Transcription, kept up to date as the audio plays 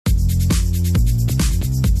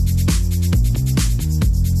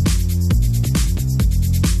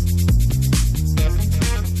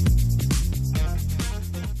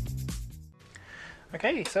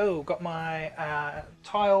Okay, so got my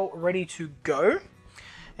tile ready to go,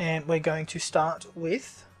 and we're going to start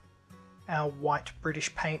with our white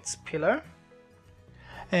British Paints pillow.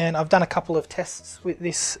 And I've done a couple of tests with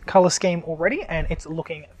this colour scheme already, and it's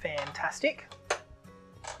looking fantastic.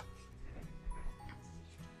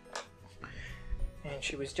 And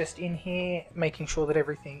she was just in here making sure that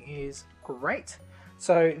everything is great.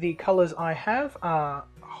 So the colours I have are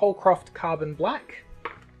Holcroft Carbon Black,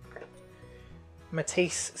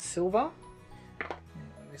 Matisse Silver.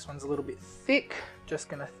 And this one's a little bit thick, just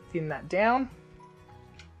going to thin that down.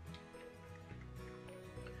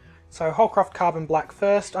 So Holcroft Carbon Black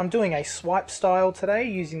first. I'm doing a swipe style today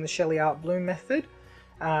using the Sheleeart Bloom method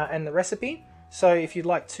and the recipe. So if you'd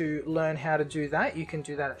like to learn how to do that, you can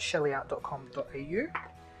do that at sheleeart.com.au.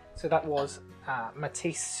 So that was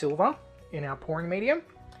Matisse Silver in our pouring medium.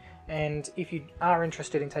 And if you are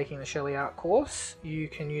interested in taking the Sheleeart course, you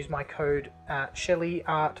can use my code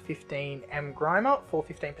Sheleeart15mgrimer for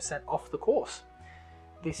 15% off the course.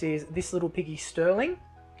 This is This Little Piggy Sterling.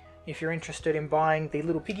 If you're interested in buying the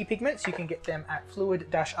Little Piggy pigments, you can get them at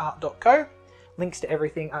fluid-art.co. Links to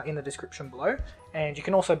everything are in the description below. And you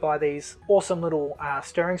can also buy these awesome little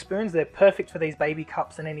stirring spoons. They're perfect for these baby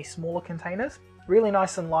cups and any smaller containers. Really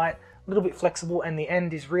nice and light, a little bit flexible, and the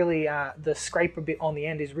end is really, the scraper bit on the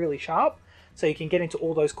end is really sharp. So you can get into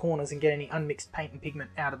all those corners and get any unmixed paint and pigment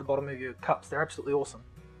out of the bottom of your cups. They're absolutely awesome.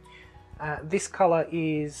 This colour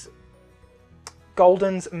is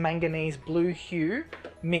Golden's Manganese Blue Hue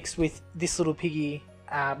mixed with This Little Piggy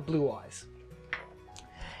Blue Eyes.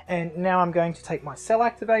 And now I'm going to take my cell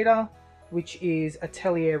activator, which is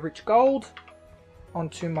Atelier Rich Gold,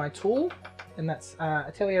 onto my tool. And that's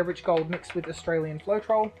Atelier Rich Gold mixed with Australian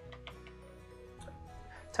Floetrol.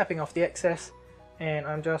 Tapping off the excess, and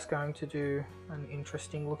I'm just going to do an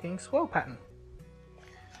interesting looking swirl pattern.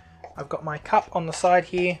 I've got my cup on the side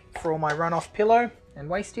here for all my runoff pillow and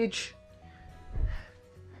wastage.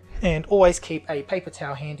 And always keep a paper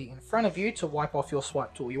towel handy in front of you to wipe off your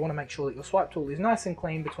swipe tool. You want to make sure that your swipe tool is nice and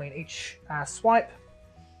clean between each swipe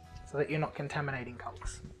so that you're not contaminating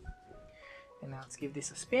colours. And now let's give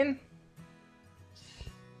this a spin.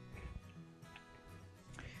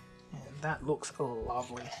 And that looks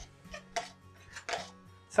lovely.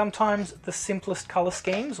 Sometimes the simplest colour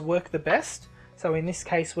schemes work the best. So in this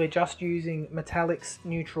case we're just using metallics,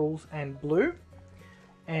 neutrals and blue.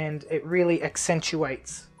 And it really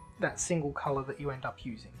accentuates that single colour that you end up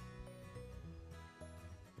using.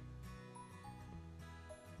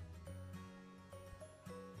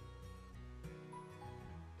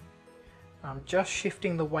 I'm just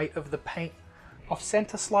shifting the weight of the paint off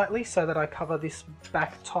center slightly so that I cover this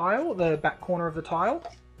back tile, the back corner of the tile.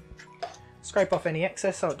 Scrape off any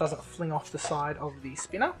excess so it doesn't fling off the side of the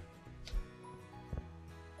spinner.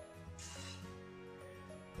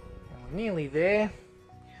 And we're nearly there.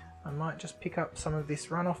 I might just pick up some of this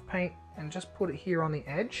runoff paint and just put it here on the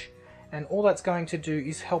edge, and all that's going to do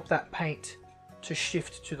is help that paint to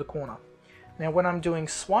shift to the corner. Now when I'm doing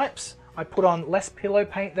swipes, I put on less pillow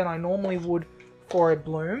paint than I normally would for a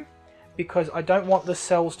bloom because I don't want the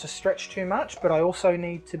cells to stretch too much, but I also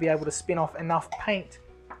need to be able to spin off enough paint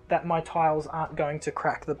that my tiles aren't going to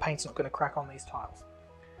crack. The paint's not going to crack on these tiles.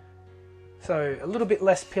 So a little bit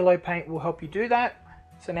less pillow paint will help you do that.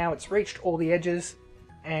 So now it's reached all the edges,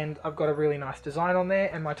 and I've got a really nice design on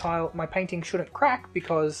there, and my painting shouldn't crack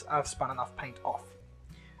because I've spun enough paint off.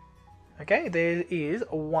 Okay, there is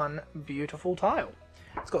one beautiful tile.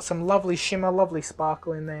 It's got some lovely shimmer, lovely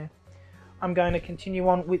sparkle in there. I'm going to continue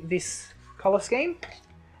on with this colour scheme,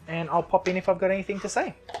 and I'll pop in if I've got anything to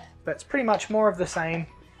say. But it's pretty much more of the same.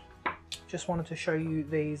 Just wanted to show you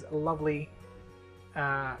these lovely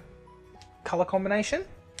colour combination.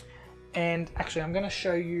 And actually I'm going to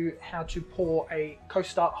show you how to pour a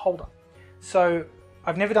coaster holder. So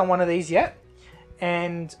I've never done one of these yet,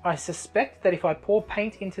 and I suspect that if I pour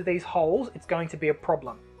paint into these holes it's going to be a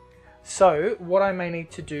problem. So what I may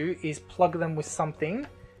need to do is plug them with something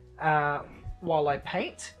while I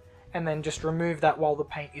paint, and then just remove that while the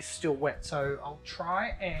paint is still wet. So I'll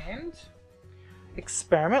try and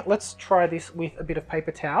experiment. Let's try this with a bit of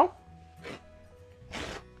paper towel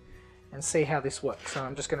and see how this works. So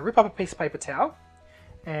I'm just going to rip up a piece of paper towel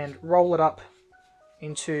and roll it up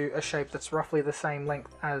into a shape that's roughly the same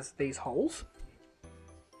length as these holes.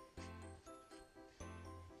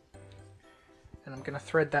 And I'm going to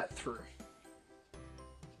thread that through.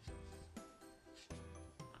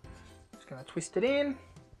 Just going to twist it in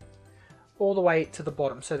all the way to the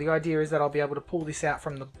bottom. So the idea is that I'll be able to pull this out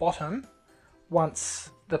from the bottom once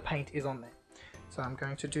the paint is on there. So I'm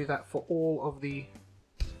going to do that for all of the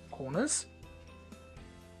corners.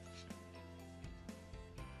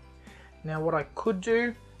 Now what I could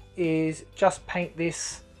do is just paint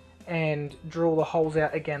this and drill the holes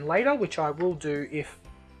out again later, which I will do if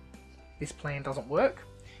this plan doesn't work.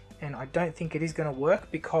 And I don't think it is going to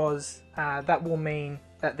work, because that will mean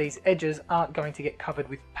that these edges aren't going to get covered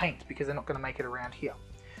with paint, because they're not going to make it around here.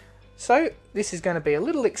 So this is going to be a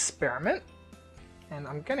little experiment, and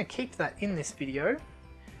I'm going to keep that in this video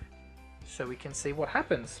so we can see what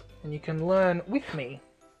happens and you can learn with me.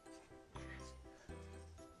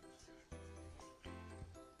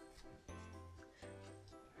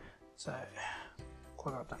 So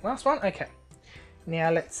clog up that last one. Okay, now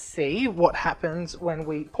let's see what happens when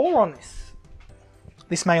we pour on this.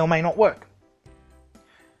 This may or may not work.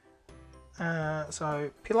 So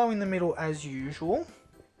pillow in the middle as usual,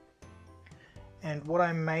 and what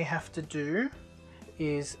I may have to do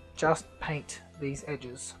is just paint these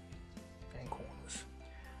edges and corners.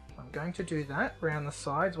 I'm going to do that around the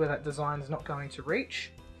sides where that design is not going to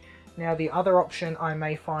reach. Now the other option I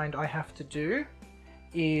may find I have to do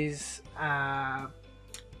is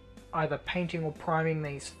either painting or priming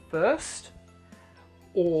these first,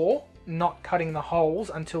 or not cutting the holes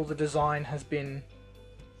until the design has been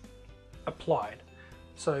applied.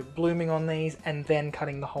 So blooming on these and then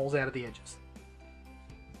cutting the holes out of the edges.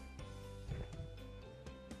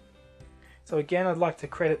 So again, I'd like to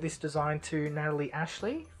credit this design to Natalie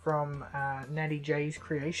Ashley from Natty J's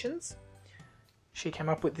Creations. She came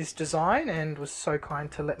up with this design and was so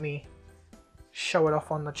kind to let me show it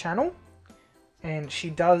off on the channel. And she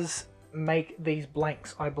does make these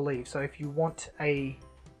blanks, I believe. So if you want a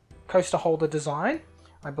coaster holder design,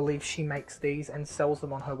 I believe she makes these and sells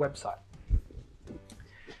them on her website.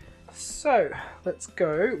 So let's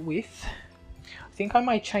go with, I think I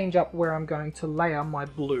may change up where I'm going to layer my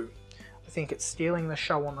blue. I think it's stealing the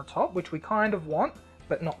show on the top, which we kind of want,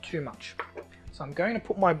 but not too much. So I'm going to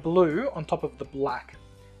put my blue on top of the black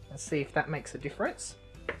and see if that makes a difference.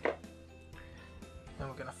 Then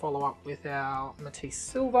we're going to follow up with our Matisse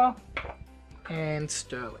Silver and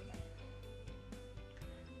Sterling.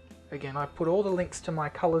 Again, I put all the links to my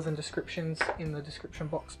colours and descriptions in the description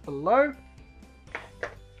box below.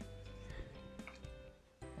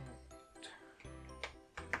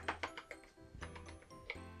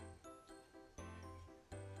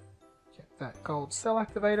 Get that gold cell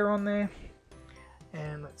activator on there.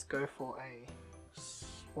 And let's go for a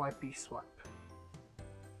swipey swipe.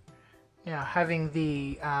 Now, having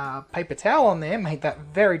the paper towel on there made that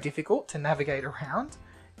very difficult to navigate around,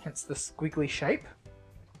 hence the squiggly shape.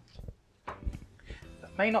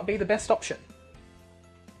 That may not be the best option.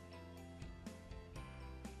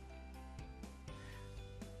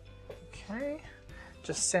 Okay,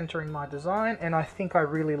 just centering my design, and I think I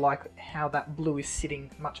really like how that blue is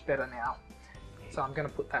sitting much better now. So I'm going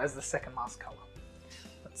to put that as the second last colour.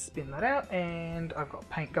 Let's spin that out, and I've got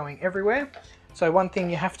paint going everywhere. So one thing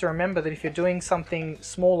you have to remember, that if you're doing something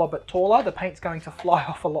smaller but taller, the paint's going to fly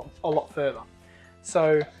off a lot further.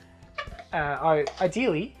 So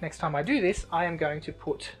ideally, next time I do this, I am going to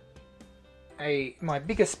put my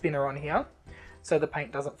bigger spinner on here so the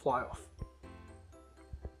paint doesn't fly off.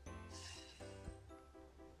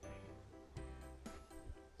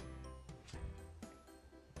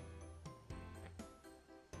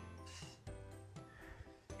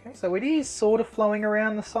 Okay, so it is sort of flowing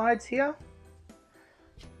around the sides here.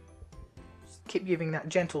 Just keep giving that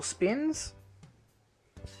gentle spins.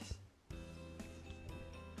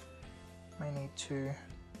 May need to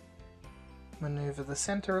maneuver the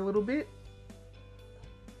center a little bit.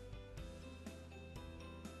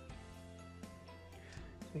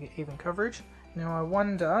 So we get even coverage. Now I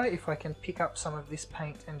wonder if I can pick up some of this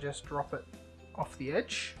paint and just drop it off the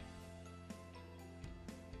edge.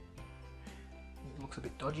 Looks a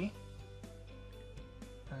bit dodgy.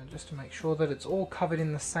 Just to make sure that it's all covered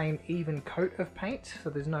in the same even coat of paint, so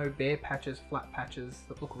there's no bare patches, flat patches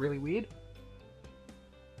that look really weird.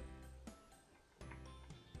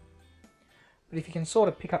 But if you can sort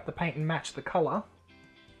of pick up the paint and match the colour,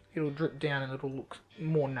 it'll drip down and it'll look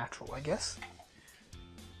more natural, I guess.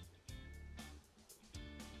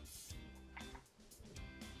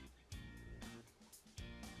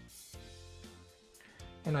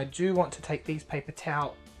 And I do want to take these paper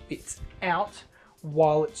towel bits out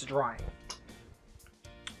while it's drying.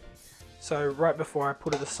 So right before I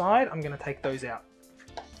put it aside, I'm going to take those out.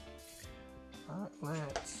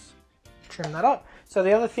 Let's trim that up. So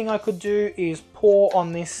the other thing I could do is pour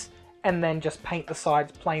on this and then just paint the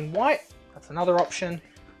sides plain white. That's another option,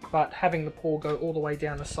 but having the pour go all the way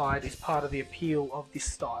down the side is part of the appeal of this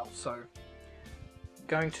style. So I'm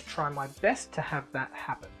going to try my best to have that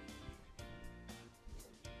happen.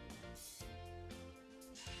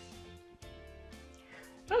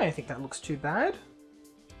 I don't think that looks too bad.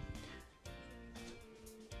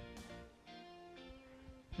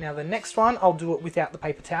 Now the next one, I'll do it without the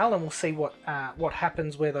paper towel, and we'll see what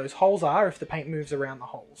happens where those holes are if the paint moves around the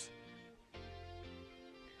holes.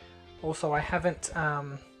 Also, I haven't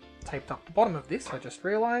taped up the bottom of this, I just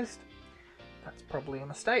realised. That's probably a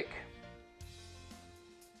mistake.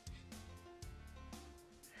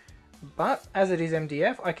 But as it is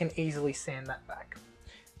MDF, I can easily sand that back.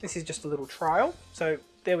 This is just a little trial. So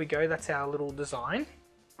there we go, that's our little design.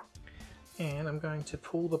 And I'm going to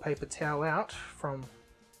pull the paper towel out from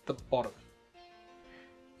the bottom,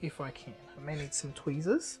 if I can. I may need some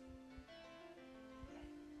tweezers.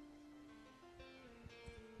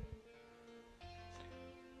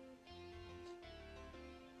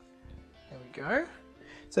 There we go.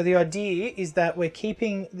 So the idea is that we're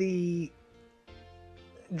keeping the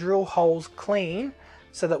drill holes clean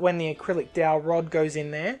so that when the acrylic dowel rod goes in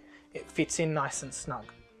there, it fits in nice and snug.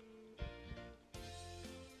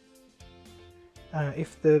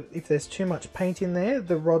 If there's too much paint in there,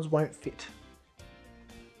 the rods won't fit.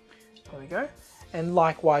 There we go. And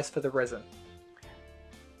likewise for the resin.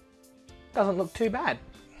 Doesn't look too bad.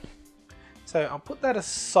 So I'll put that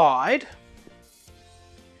aside,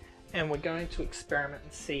 and we're going to experiment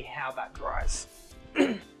and see how that dries.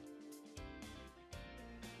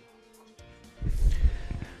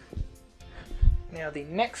 Now the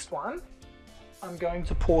next one, I'm going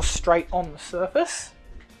to pour straight on the surface.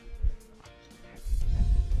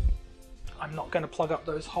 I'm not going to plug up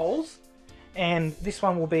those holes, and this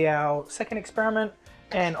one will be our second experiment,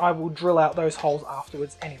 and I will drill out those holes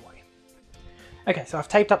afterwards anyway. Okay, so I've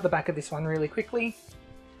taped up the back of this one really quickly,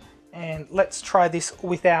 and let's try this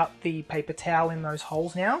without the paper towel in those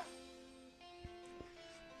holes now.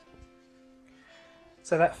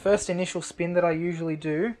 So that first initial spin that I usually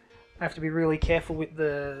do, I have to be really careful with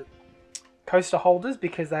the coaster holders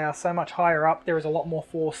because they are so much higher up. There is a lot more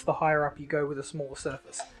force the higher up you go with a smaller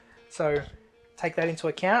surface. So take that into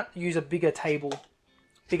account. Use a bigger table,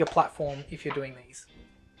 bigger platform if you're doing these.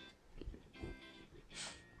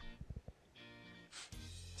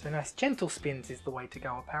 So nice gentle spins is the way to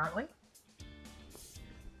go apparently.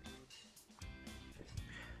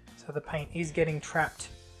 So the paint is getting trapped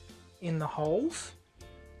in the holes.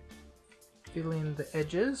 Fill in the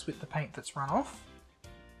edges with the paint that's run off.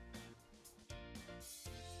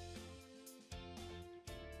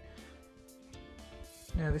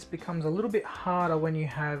 Now this becomes a little bit harder when you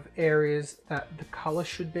have areas that the colour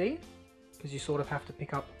should be, because you sort of have to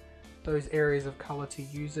pick up those areas of colour to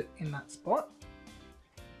use it in that spot.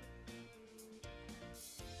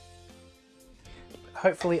 But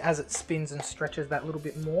hopefully as it spins and stretches that little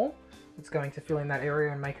bit more, it's going to fill in that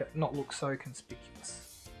area and make it not look so conspicuous.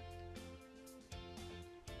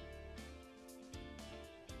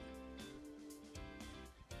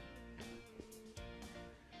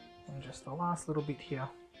 Just the last little bit here.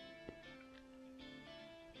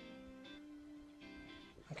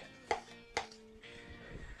 Okay.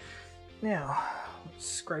 Now, let's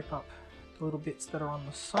scrape up the little bits that are on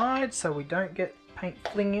the side so we don't get paint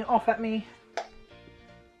flinging off at me.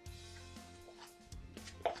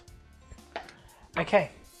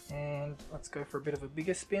 Okay, and let's go for a bit of a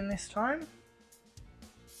bigger spin this time.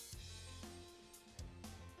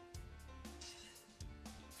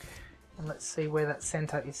 And let's see where that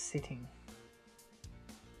centre is sitting.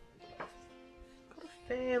 Got a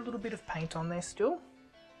fair little bit of paint on there still.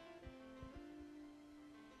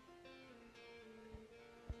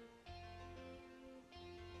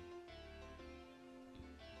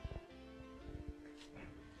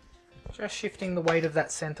 Just shifting the weight of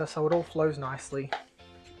that centre so it all flows nicely.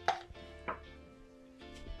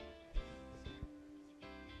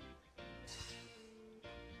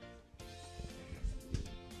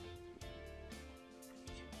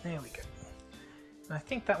 There we go. And I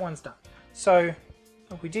think that one's done. So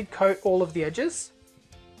we did coat all of the edges.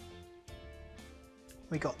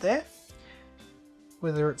 We got there.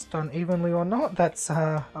 Whether it's done evenly or not, that's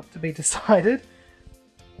up to be decided.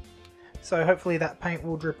 So hopefully that paint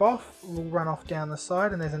will drip off, will run off down the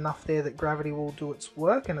side, and there's enough there that gravity will do its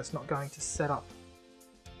work and it's not going to set up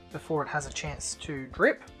before it has a chance to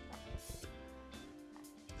drip.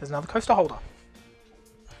 There's another coaster holder.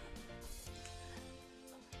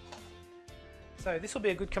 So this will be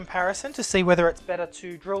a good comparison to see whether it's better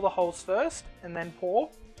to drill the holes first and then pour,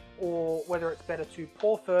 or whether it's better to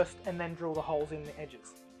pour first and then drill the holes in the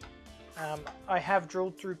edges. I have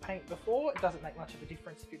drilled through paint before. It doesn't make much of a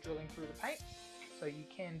difference if you're drilling through the paint, so you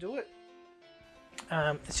can do it.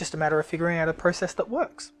 It's just a matter of figuring out a process that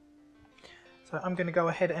works. So I'm going to go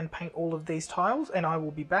ahead and paint all of these tiles, and I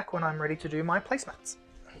will be back when I'm ready to do my placemats.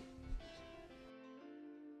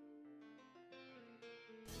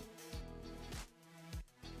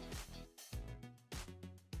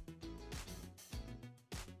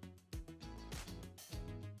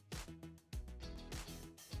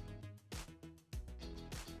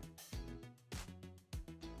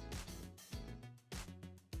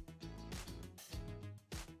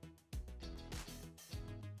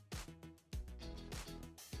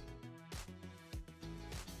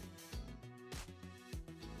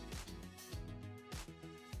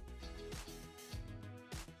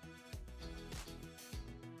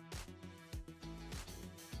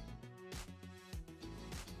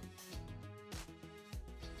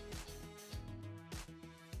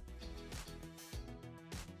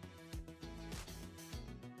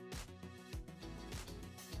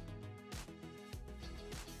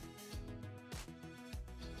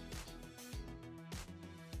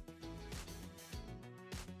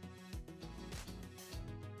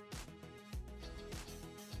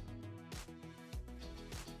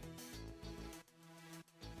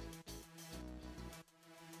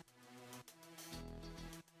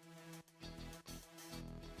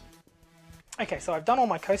 Okay, so I've done all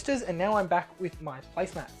my coasters and now I'm back with my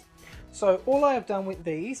placemats. So all I have done with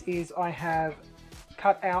these is I have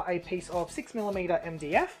cut out a piece of 6mm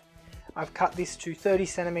MDF. I've cut this to 30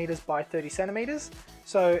 centimeters by 30 centimeters.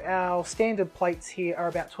 So our standard plates here are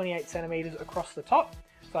about 28 centimeters across the top.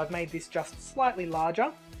 So I've made this just slightly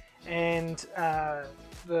larger, and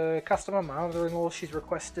the customer, my mother-in-law, she's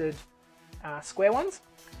requested square ones.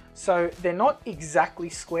 So they're not exactly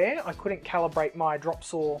square. I couldn't calibrate my drop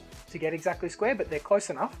saw to get exactly square, but they're close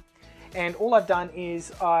enough. And all I've done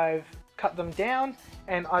is I've cut them down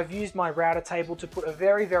and I've used my router table to put a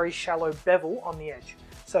very, very shallow bevel on the edge.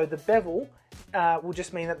 So the bevel will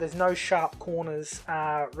just mean that there's no sharp corners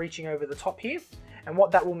reaching over the top here. And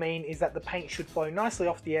what that will mean is that the paint should flow nicely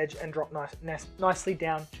off the edge and drop nicely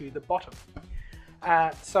down to the bottom.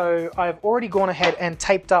 So I've already gone ahead and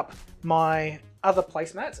taped up my other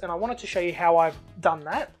placemats, and I wanted to show you how I've done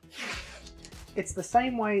that. It's the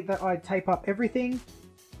same way that I tape up everything.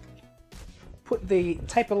 Put the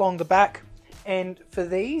tape along the back, and for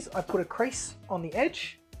these I put a crease on the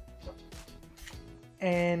edge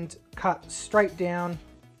and cut straight down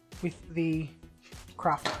with the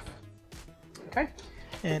craft knife. Okay,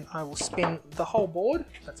 and I will spin the whole board.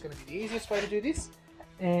 That's going to be the easiest way to do this.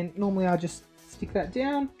 And normally I just stick that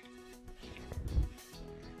down,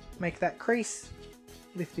 make that crease,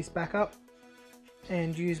 lift this back up,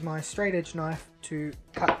 and use my straight edge knife to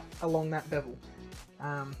cut along that bevel.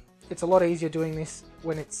 It's a lot easier doing this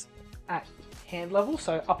when it's at hand level,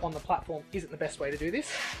 so up on the platform isn't the best way to do this.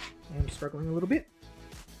 I'm struggling a little bit,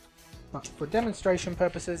 but for demonstration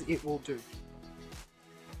purposes it will do.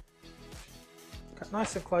 Cut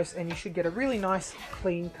nice and close, and you should get a really nice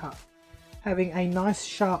clean cut. Having a nice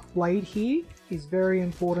sharp blade here is very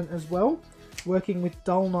important as well. Working with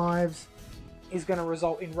dull knives is going to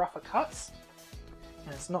result in rougher cuts,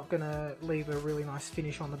 and it's not going to leave a really nice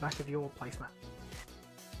finish on the back of your placemat.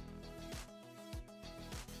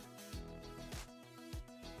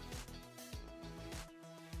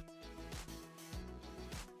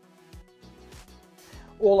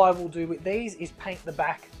 All I will do with these is paint the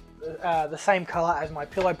back the same color as my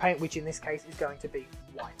pillow paint, which in this case is going to be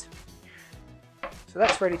white. So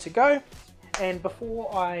that's ready to go, and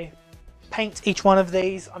before I paint each one of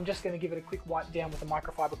these, I'm just going to give it a quick wipe down with a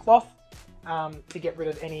microfiber cloth to get rid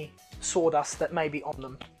of any sawdust that may be on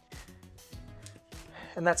them.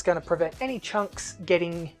 And that's going to prevent any chunks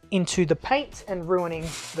getting into the paint and ruining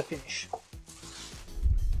the finish. So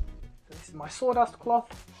this is my sawdust cloth.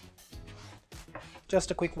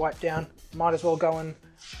 Just a quick wipe down. Might as well go and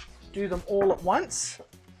do them all at once.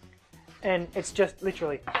 And it's just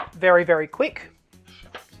literally very, very quick,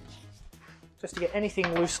 just to get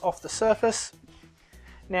anything loose off the surface.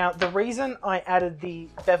 Now, the reason I added the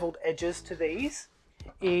beveled edges to these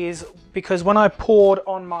is because when I poured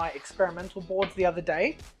on my experimental boards the other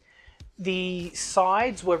day, the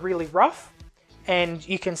sides were really rough and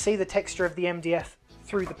you can see the texture of the MDF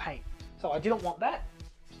through the paint. So I didn't want that,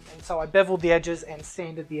 and so I beveled the edges and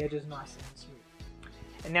sanded the edges nice and smooth.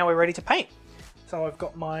 And now we're ready to paint. So I've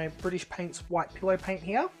got my British Paints white pillow paint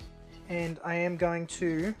here, and I am going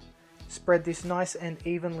to spread this nice and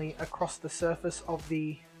evenly across the surface of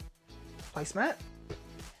the placemat.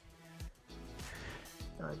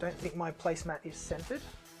 I don't think my placemat is centered.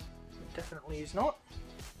 It definitely is not.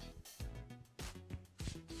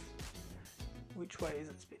 Which way is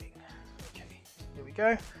it spinning? Okay, there we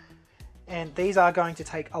go. And these are going to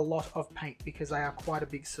take a lot of paint because they are quite a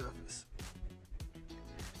big surface.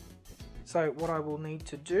 So what I will need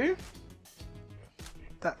to do,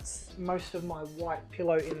 that's most of my white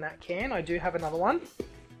pillow in that can. I do have another one.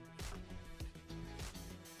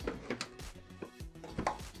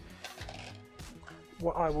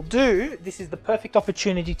 What I will do, this is the perfect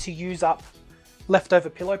opportunity to use up leftover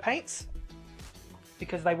pillow paints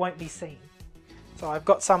because they won't be seen. So I've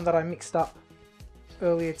got some that I mixed up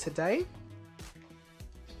earlier today.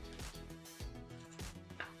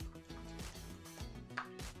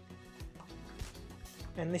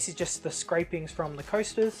 And this is just the scrapings from the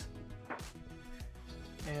coasters.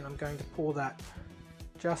 And I'm going to pour that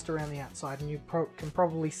just around the outside, and you can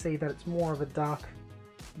probably see that it's more of a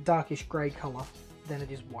darkish grey colour than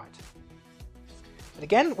it is white. But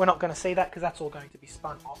again, we're not going to see that because that's all going to be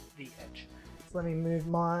spun off the edge. So let me move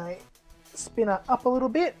my spinner up a little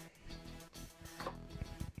bit.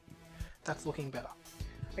 That's looking better.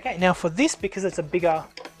 Okay, now for this, because it's a bigger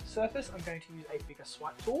surface, I'm going to use a bigger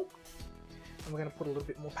swipe tool, and we're going to put a little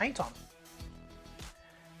bit more paint on.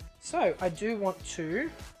 So I do want to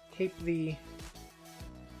keep the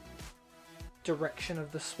direction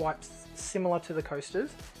of the swipes similar to the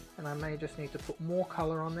coasters, and I may just need to put more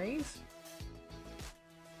colour on these.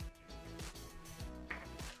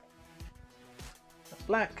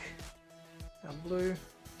 black, our blue.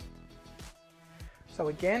 So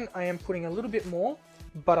again, I am putting a little bit more,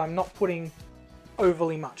 but I'm not putting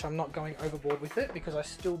overly much. I'm not going overboard with it because I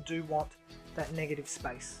still do want that negative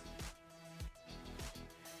space.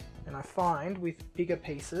 And I find with bigger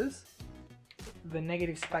pieces, the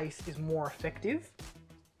negative space is more effective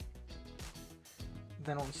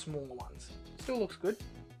than on smaller ones. Still looks good,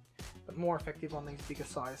 but more effective on these bigger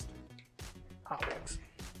sized artworks.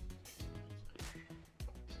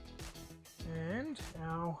 And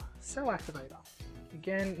our cell activator.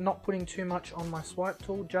 Again, not putting too much on my swipe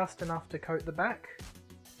tool, just enough to coat the back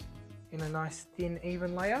in a nice thin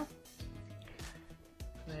even layer.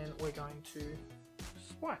 Then we're going to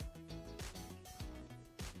swipe.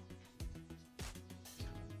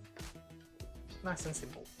 Nice and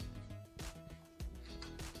simple.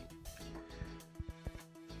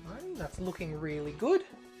 Alrighty, that's looking really good.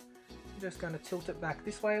 I'm just going to tilt it back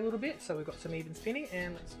this way a little bit so we've got some even spinning,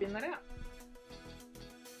 and let's spin that out.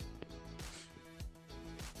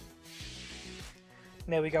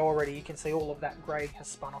 There we go already, you can see all of that grey has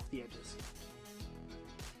spun off the edges.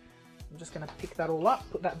 I'm just going to pick that all up,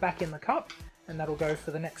 put that back in the cup, and that'll go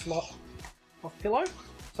for the next lot of pillow.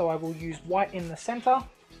 So I will use white in the centre,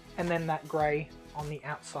 and then that grey on the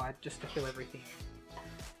outside just to fill everything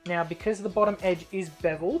in. Now because the bottom edge is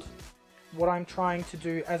beveled, what I'm trying to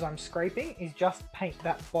do as I'm scraping is just paint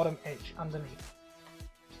that bottom edge underneath.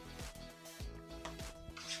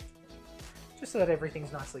 Just so that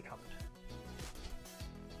everything's nicely covered.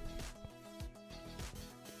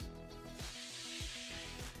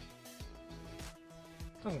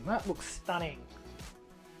 Doesn't that look stunning?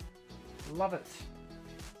 Love it.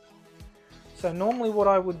 So normally what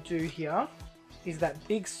I would do here is that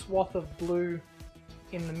big swath of blue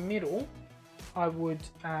in the middle, I would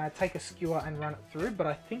take a skewer and run it through, but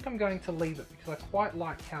I think I'm going to leave it because I quite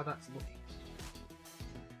like how that's looking.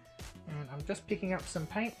 And I'm just picking up some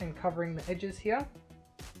paint and covering the edges here.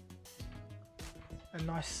 A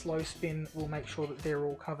nice slow spin will make sure that they're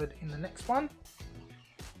all covered in the next one.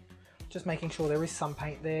 Just making sure there is some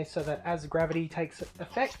paint there so that as gravity takes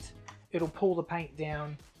effect, it'll pull the paint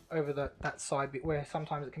down over that side bit where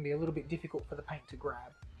sometimes it can be a little bit difficult for the paint to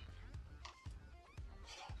grab.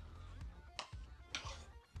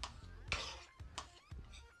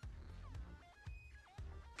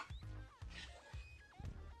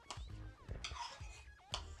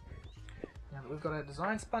 Now that we've got our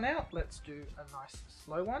design spun out, let's do a nice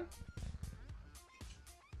slow one.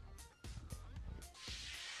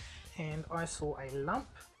 And I saw a lump.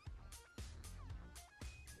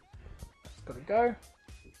 That's got to go.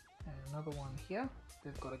 And another one here.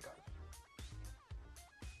 They've got to go.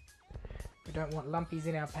 We don't want lumpies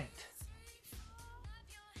in our paint.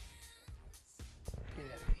 Get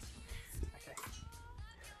out of here. Okay.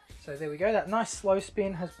 So there we go. That nice slow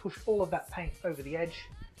spin has pushed all of that paint over the edge.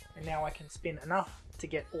 And now I can spin enough to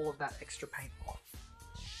get all of that extra paint off.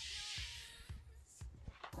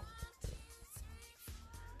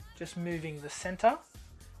 Just moving the center.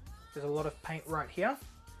 There's a lot of paint right here.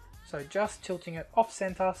 So just tilting it off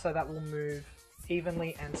center so that will move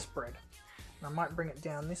evenly and spread. And I might bring it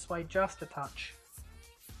down this way just a touch.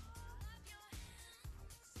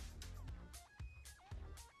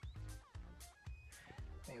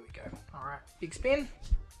 There we go. All right, big spin.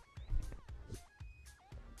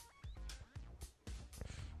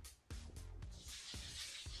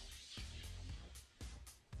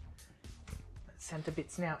 Center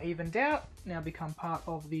bit's now evened out, now become part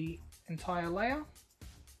of the entire layer.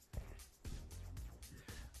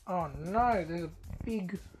 Oh no, there's a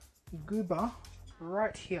big goober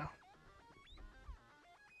right here.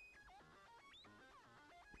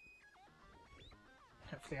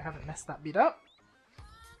 Hopefully I haven't messed that bit up.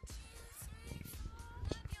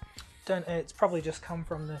 It's probably just come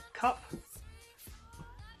from the cup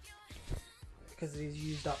because it is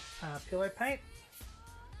used up pillow paint.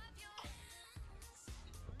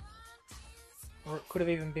 Or it could have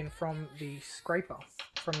even been from the scraper,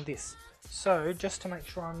 from this. So just to make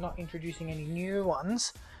sure I'm not introducing any new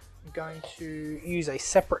ones, I'm going to use a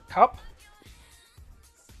separate cup.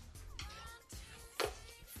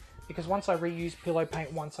 Because once I reuse pillow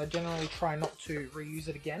paint once, I generally try not to reuse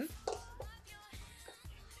it again.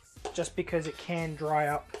 Just because it can dry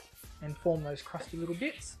up and form those crusty little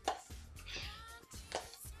bits.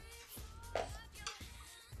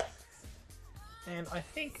 And I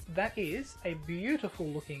think that is a beautiful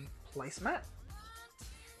looking placemat.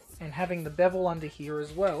 And having the bevel under here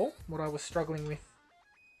as well, what I was struggling with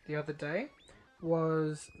the other day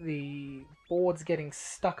was the boards getting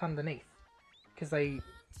stuck underneath because they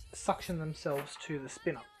suction themselves to the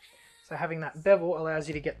spinner. So having that bevel allows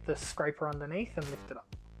you to get the scraper underneath and lift it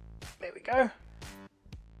up. There we go.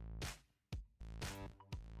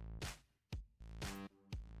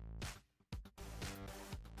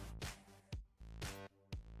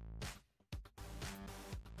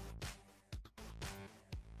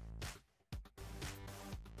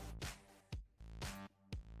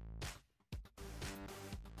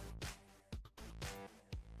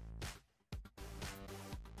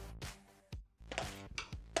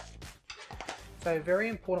 So very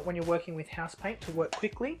important when you're working with house paint to work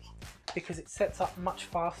quickly, because it sets up much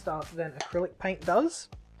faster than acrylic paint does.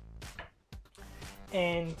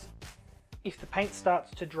 And if the paint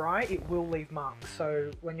starts to dry, it will leave marks. So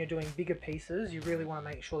when you're doing bigger pieces, you really want to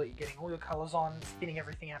make sure that you're getting all your colours on, spinning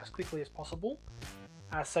everything out as quickly as possible,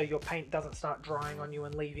 so your paint doesn't start drying on you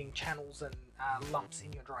and leaving channels and lumps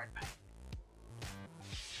in your dried paint.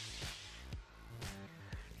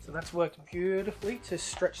 So that's worked beautifully to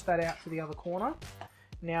stretch that out to the other corner.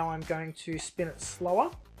 Now I'm going to spin it slower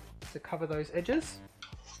to cover those edges,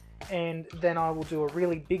 and then I will do a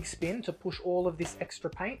really big spin to push all of this extra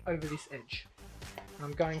paint over this edge. And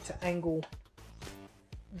I'm going to angle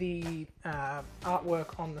the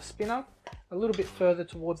artwork on the spinner a little bit further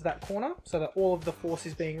towards that corner so that all of the force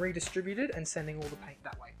is being redistributed and sending all the paint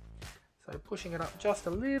that way. So pushing it up just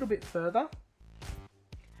a little bit further,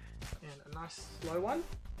 and a nice slow one.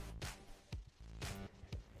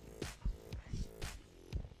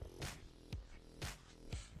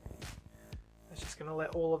 Going to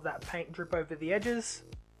let all of that paint drip over the edges.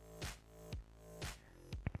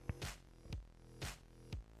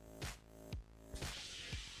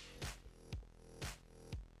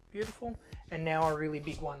 Beautiful. And now a really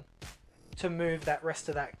big one to move that rest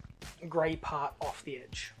of that grey part off the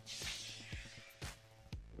edge.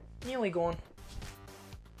 Nearly gone.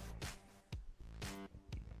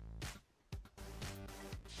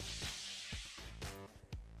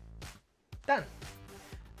 Done.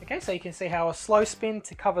 Okay, so you can see how a slow spin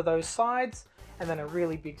to cover those sides, and then a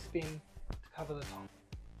really big spin to cover the top.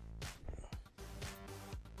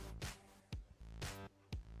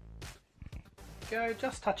 Go,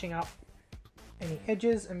 just touching up any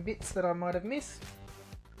edges and bits that I might have missed.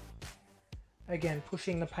 Again,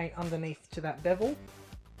 pushing the paint underneath to that bevel.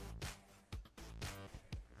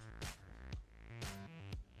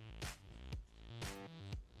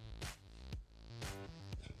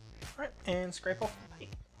 Right, and scrape off the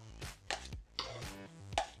paint.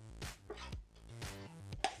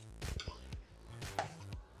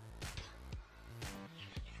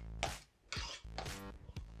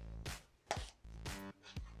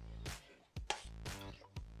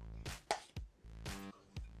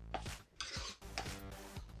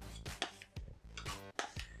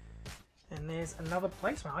 And there's another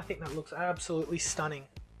placemat. I think that looks absolutely stunning.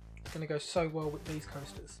 It's going to go so well with these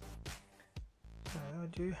coasters. So I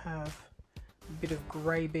do have a bit of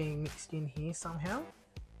grey being mixed in here somehow.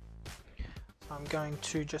 So I'm going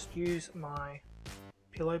to just use my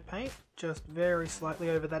pillow paint just very slightly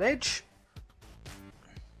over that edge.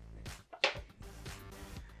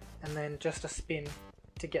 And then just a spin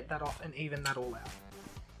to get that off and even that all out.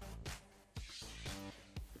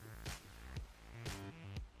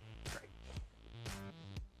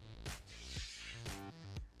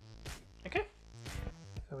 Okay,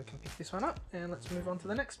 so we can pick this one up and let's move on to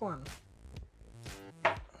the next one.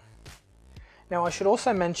 Now I should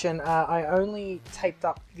also mention I only taped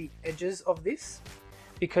up the edges of this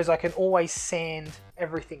because I can always sand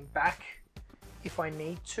everything back if I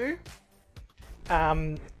need to.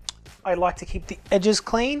 I like to keep the edges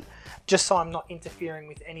clean just so I'm not interfering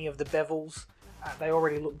with any of the bevels. They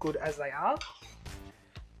already look good as they are,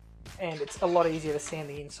 and it's a lot easier to sand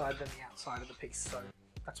the inside than the outside of the piece, so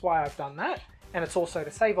that's why I've done that. And it's also to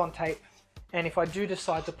save on tape, and if I do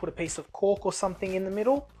decide to put a piece of cork or something in the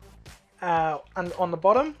middle and on the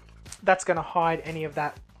bottom, that's going to hide any of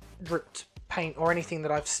that dripped paint or anything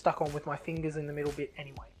that I've stuck on with my fingers in the middle bit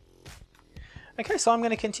anyway. Okay, so I'm going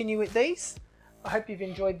to continue with these. I hope you've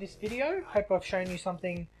enjoyed this video. I hope I've shown you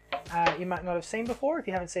something you might not have seen before if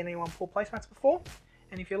you haven't seen anyone pull placemats before.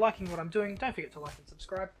 And if you're liking what I'm doing, don't forget to like and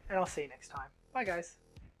subscribe, and I'll see you next time. Bye guys.